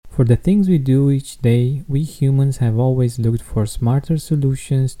For the things we do each day, we humans have always looked for smarter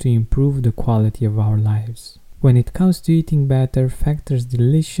solutions to improve the quality of our lives. When it comes to eating better, Factor's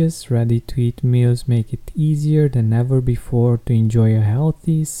delicious, ready-to-eat meals make it easier than ever before to enjoy a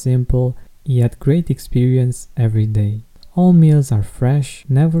healthy, simple, yet great experience every day. All meals are fresh,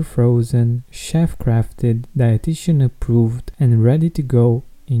 never frozen, chef-crafted, dietitian-approved, and ready to go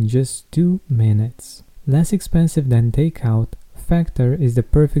in just 2 minutes. Less expensive than takeout, Factor is the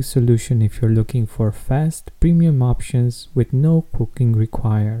perfect solution if you're looking for fast, premium options with no cooking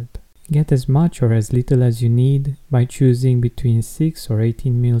required. Get as much or as little as you need by choosing between 6 or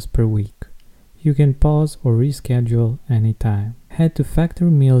 18 meals per week. You can pause or reschedule anytime. Head to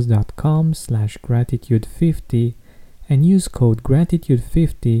factormeals.com/gratitude50 and use code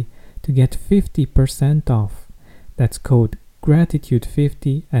gratitude50 to get 50% off. That's code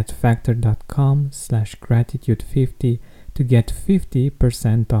gratitude50 at factor.com/gratitude50 to get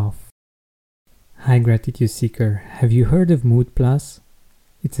 50% off. Hi Gratitude Seeker, have you heard of Mood Plus?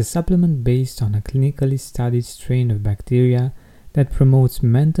 It's a supplement based on a clinically studied strain of bacteria that promotes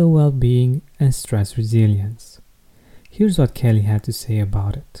mental well-being and stress resilience. Here's what Kelly had to say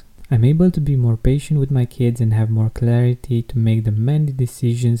about it. I'm able to be more patient with my kids and have more clarity to make the many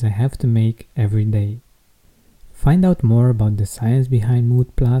decisions I have to make every day. Find out more about the science behind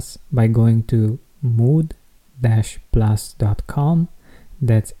Mood Plus by going to mood-plus.com.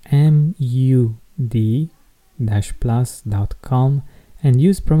 That's MUD-plus.com and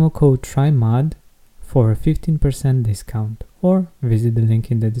use promo code TRYMOD for a 15% discount, or visit the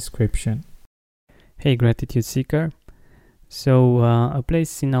link in the description. Hey Gratitude Seeker. So a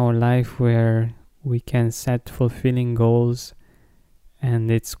place in our life where we can set fulfilling goals,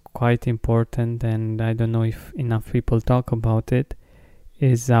 and it's quite important, and I don't know if enough people talk about it,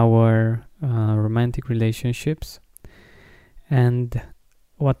 is our romantic relationships. And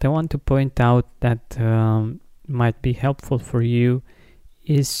what I want to point out that might be helpful for you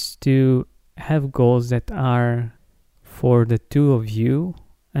is to have goals that are for the two of you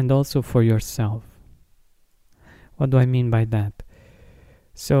and also for yourself. What do I mean by that?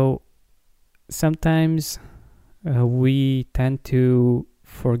 So sometimes we tend to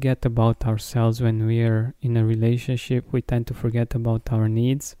forget about ourselves when we are in a relationship. We tend to forget about our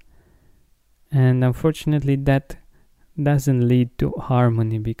needs. And unfortunately that doesn't lead to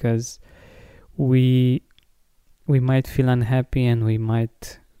harmony, because we might feel unhappy and we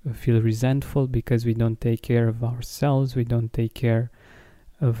might feel resentful because we don't take care of ourselves, we don't take care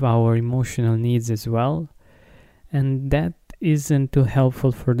of our emotional needs as well, and that isn't too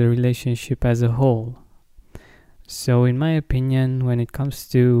helpful for the relationship as a whole. So in my opinion, when it comes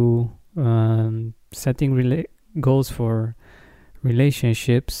to setting goals for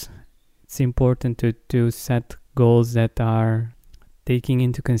relationships, it's important to set goals that are taking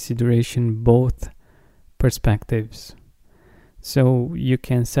into consideration both perspectives. So you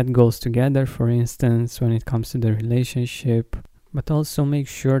can set goals together, for instance, when it comes to the relationship, but also make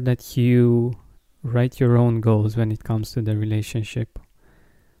sure that you write your own goals when it comes to the relationship.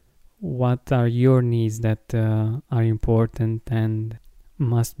 What are your needs that are important and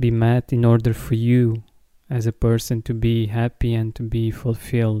must be met in order for you as a person to be happy and to be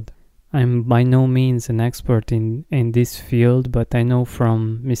fulfilled? I'm by no means an expert in this field, but I know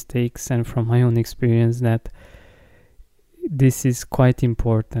from mistakes and from my own experience that this is quite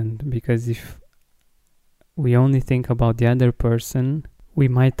important, because if we only think about the other person, we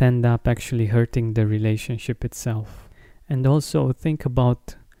might end up actually hurting the relationship itself. And also think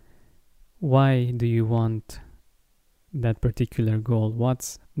about, why do you want that particular goal?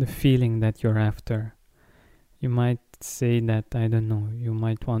 What's the feeling that you're after? You might say that, I don't know, you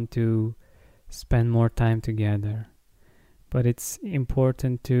might want to spend more time together, but it's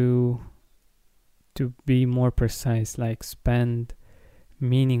important to be more precise, like spend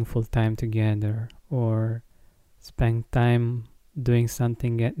meaningful time together, or spend time doing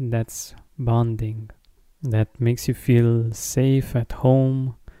something that's bonding, that makes you feel safe at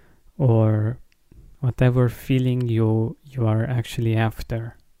home, or whatever feeling you are actually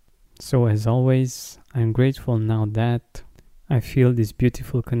after. So as always, I'm grateful now that I feel this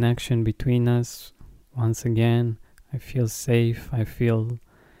beautiful connection between us. Once again, I feel safe, I feel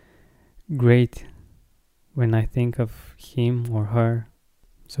great when I think of him or her.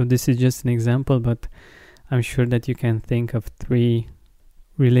 So this is just an example, but I'm sure that you can think of 3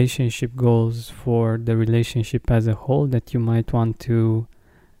 relationship goals for the relationship as a whole that you might want to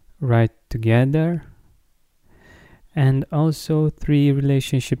write together, and also 3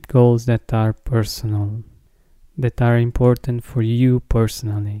 relationship goals that are personal, that are important for you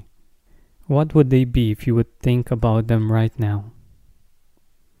personally. What would they be if you would think about them right now?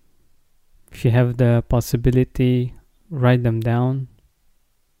 If you have the possibility, write them down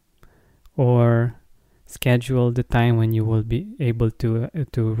or schedule the time when you will be able to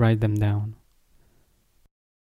write them down.